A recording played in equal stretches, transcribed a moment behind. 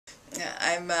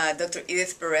I'm Dr.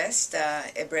 Edith Perez,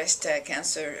 a breast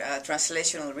cancer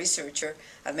translational researcher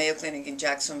at Mayo Clinic in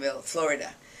Jacksonville,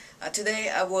 Florida.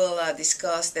 Today I will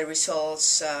discuss the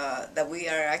results that we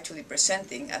are actually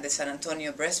presenting at the San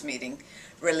Antonio breast meeting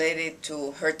related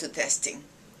to HER2 testing.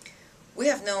 We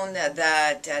have known that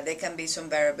there can be some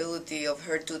variability of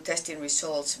HER2 testing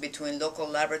results between local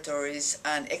laboratories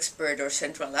and expert or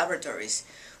central laboratories,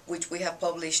 which we have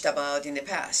published about in the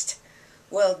past.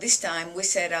 Well, this time we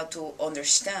set out to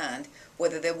understand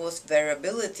whether there was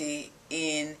variability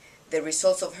in the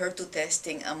results of HER2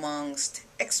 testing amongst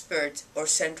expert or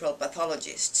central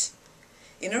pathologists.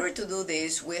 In order to do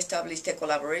this, we established a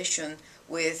collaboration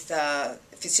with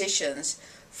physicians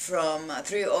from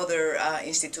three other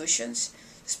institutions,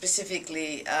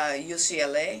 specifically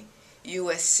UCLA,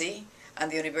 USC,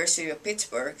 and the University of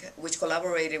Pittsburgh, which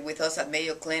collaborated with us at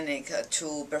Mayo Clinic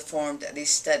to perform this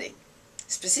study.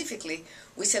 Specifically,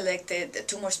 we selected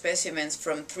tumor specimens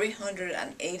from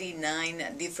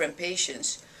 389 different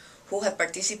patients who had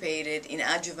participated in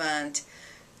adjuvant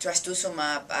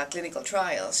trastuzumab clinical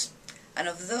trials. And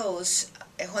of those,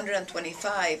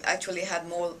 125 actually had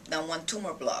more than one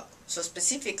tumor block. So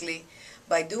specifically,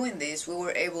 by doing this, we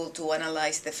were able to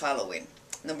analyze the following.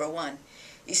 Number one,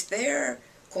 is there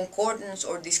concordance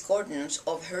or discordance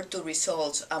of HER2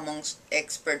 results amongst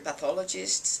expert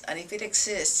pathologists? And if it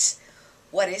exists,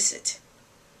 what is it?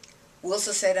 We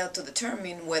also set out to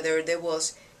determine whether there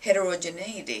was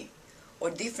heterogeneity or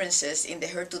differences in the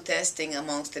HER2 testing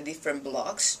amongst the different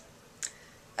blocks.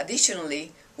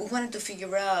 Additionally, we wanted to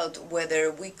figure out whether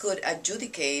we could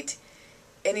adjudicate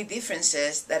any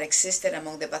differences that existed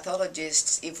among the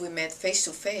pathologists if we met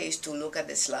face-to-face to look at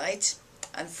the slides.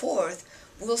 And fourth,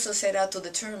 we also set out to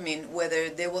determine whether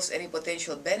there was any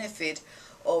potential benefit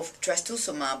of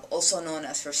trastuzumab, also known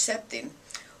as Herceptin,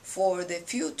 for the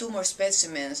few tumor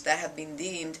specimens that have been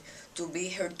deemed to be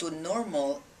HER2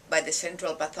 normal by the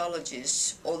central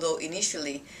pathologists, although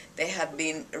initially they had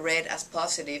been read as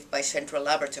positive by central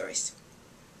laboratories.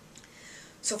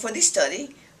 So for this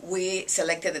study, we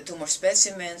selected the tumor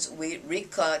specimens, we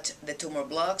recut the tumor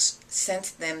blocks,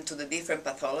 sent them to the different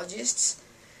pathologists,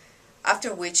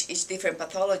 after which each different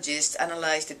pathologist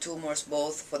analyzed the tumors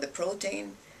both for the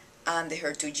protein and the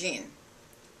HER2 gene.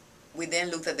 We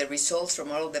then looked at the results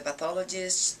from all of the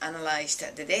pathologists,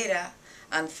 analyzed the data,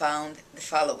 and found the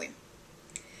following.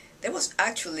 There was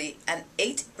actually an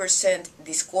 8%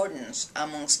 discordance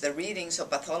amongst the readings of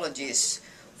pathologists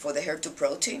for the HER2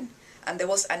 protein, and there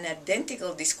was an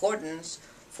identical discordance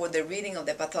for the reading of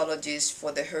the pathologists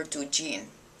for the HER2 gene.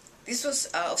 This was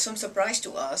of some surprise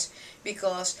to us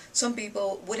because some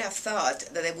people would have thought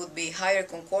that there would be higher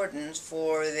concordance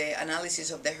for the analysis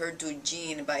of the HER2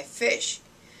 gene by FISH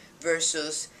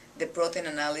versus the protein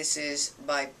analysis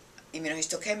by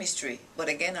immunohistochemistry. But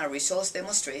again, our results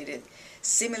demonstrated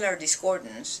similar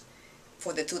discordance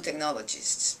for the two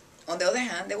technologists. On the other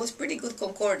hand, there was pretty good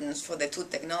concordance for the two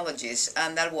technologies,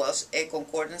 and that was a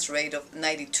concordance rate of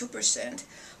 92%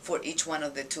 for each one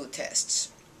of the two tests.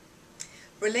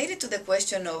 Related to the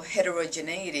question of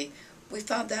heterogeneity, we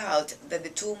found out that the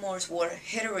tumors were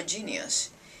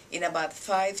heterogeneous in about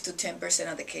 5 to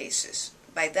 10% of the cases.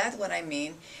 By that, what I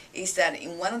mean is that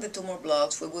in one of the tumor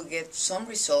blocks, we will get some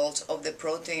results of the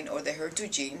protein or the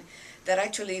HER2 gene that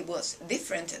actually was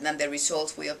different than the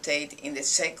results we obtained in the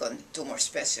second tumor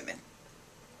specimen.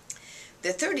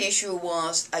 The third issue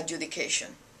was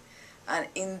adjudication. And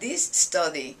in this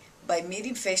study, by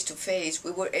meeting face-to-face,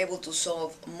 we were able to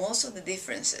solve most of the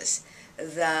differences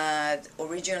that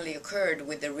originally occurred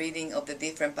with the reading of the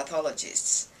different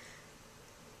pathologists.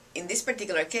 In this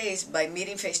particular case, by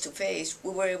meeting face-to-face,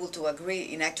 we were able to agree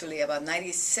in actually about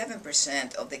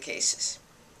 97% of the cases.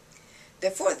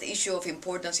 The fourth issue of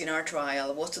importance in our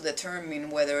trial was to determine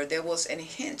whether there was any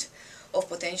hint of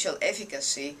potential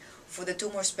efficacy for the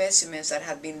tumor specimens that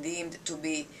had been deemed to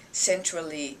be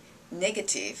centrally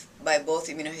negative by both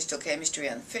immunohistochemistry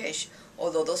and FISH,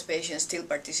 although those patients still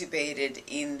participated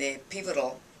in the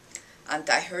pivotal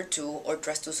anti-HER2 or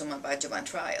trastuzumab adjuvant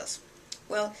trials.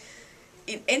 Well,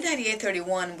 in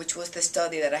N9831, which was the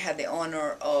study that I had the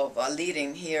honor of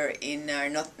leading here in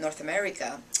North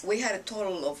America, we had a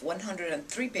total of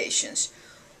 103 patients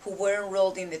who were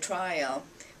enrolled in the trial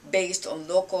based on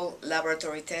local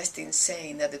laboratory testing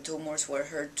saying that the tumors were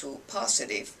HER2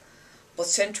 positive, but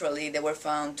centrally they were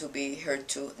found to be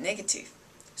HER2 negative.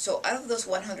 So out of those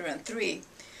 103,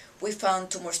 we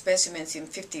found tumor specimens in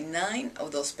 59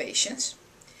 of those patients.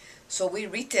 So we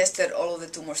retested all of the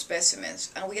tumor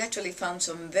specimens, and we actually found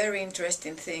some very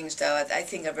interesting things that I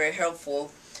think are very helpful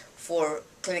for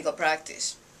clinical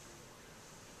practice.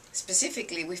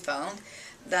 Specifically, we found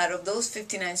that of those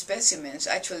 59 specimens,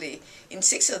 actually in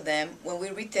 6 of them, when we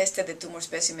retested the tumor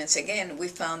specimens again, we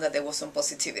found that there was some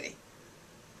positivity.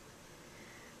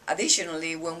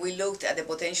 Additionally, when we looked at the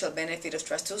potential benefit of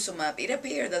trastuzumab, it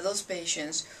appeared that those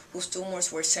patients whose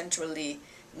tumors were centrally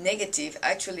negative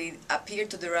actually appeared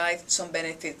to derive some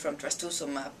benefit from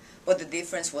trastuzumab, but the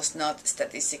difference was not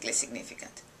statistically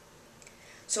significant.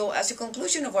 So as a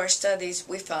conclusion of our studies,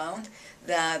 we found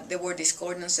that there were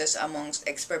discordances amongst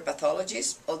expert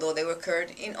pathologists, although they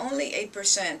occurred in only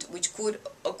 8%, which could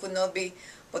or could not be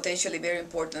potentially very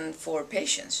important for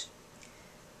patients.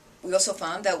 We also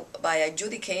found that by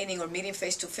adjudicating or meeting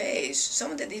face-to-face,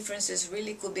 some of the differences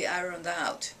really could be ironed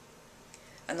out.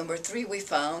 And number 3, we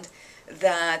found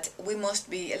that we must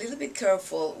be a little bit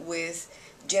careful with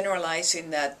generalizing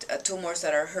that tumors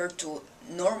that are HER2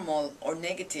 normal or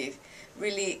negative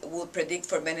really would predict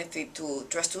for benefit to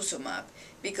trastuzumab,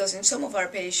 because in some of our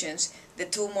patients the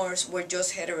tumors were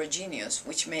just heterogeneous,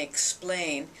 which may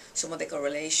explain some of the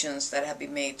correlations that have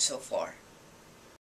been made so far.